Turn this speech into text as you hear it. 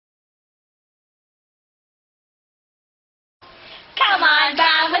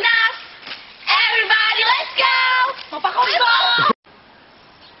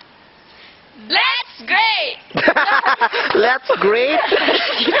great. That's great.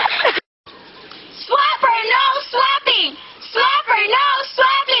 Swapper, no swapping. Swapper, no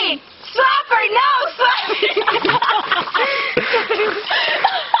swapping. Swapper, no swapping.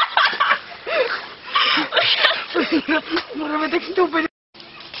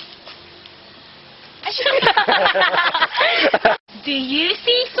 Do you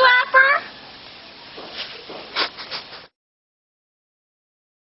see Swapper?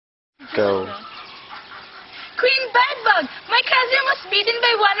 Go. Queen Bedbug, my cousin was bitten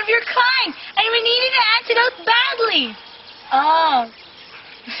by one of your kind, and we needed an antidote badly. Oh.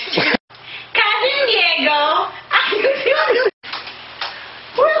 Cousin Diego,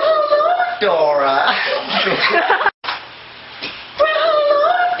 Well, hello, Dora. Well,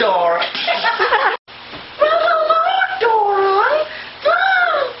 hello, Dora. Well, hello, Dora.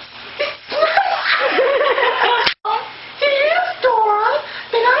 It is Dora,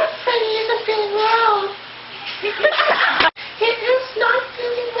 but I'm afraid he isn't feeling well. It is not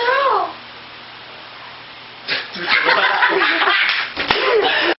feeling well.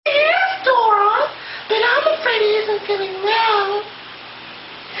 It is Dora, but I'm afraid he isn't feeling well.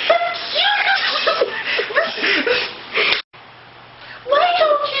 Why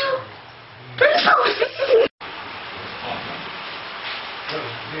don't you?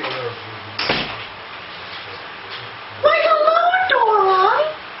 Why, hello, Dora.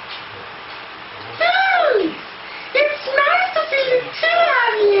 It's nice to see you too,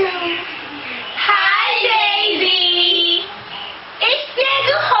 have you? Hi, Daisy. Is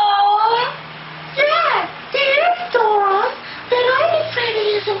Diego home? Yeah, it is Dora, but I'm afraid he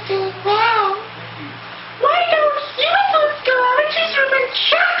isn't feeling well. Why don't you folks go over to his room and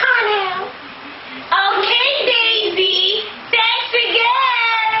check on him? Okay, Daisy. Thanks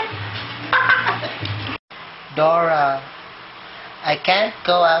again. Dora, I can't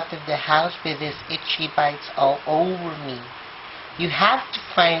go out of the house with these itchy bites all over me. You have to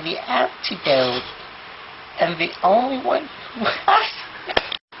find the antidote. And the only one who has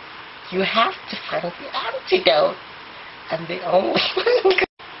you have to find the antidote. And the only one who can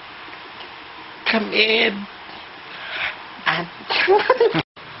come in. And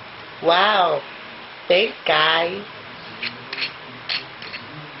wow. Thanks, guys.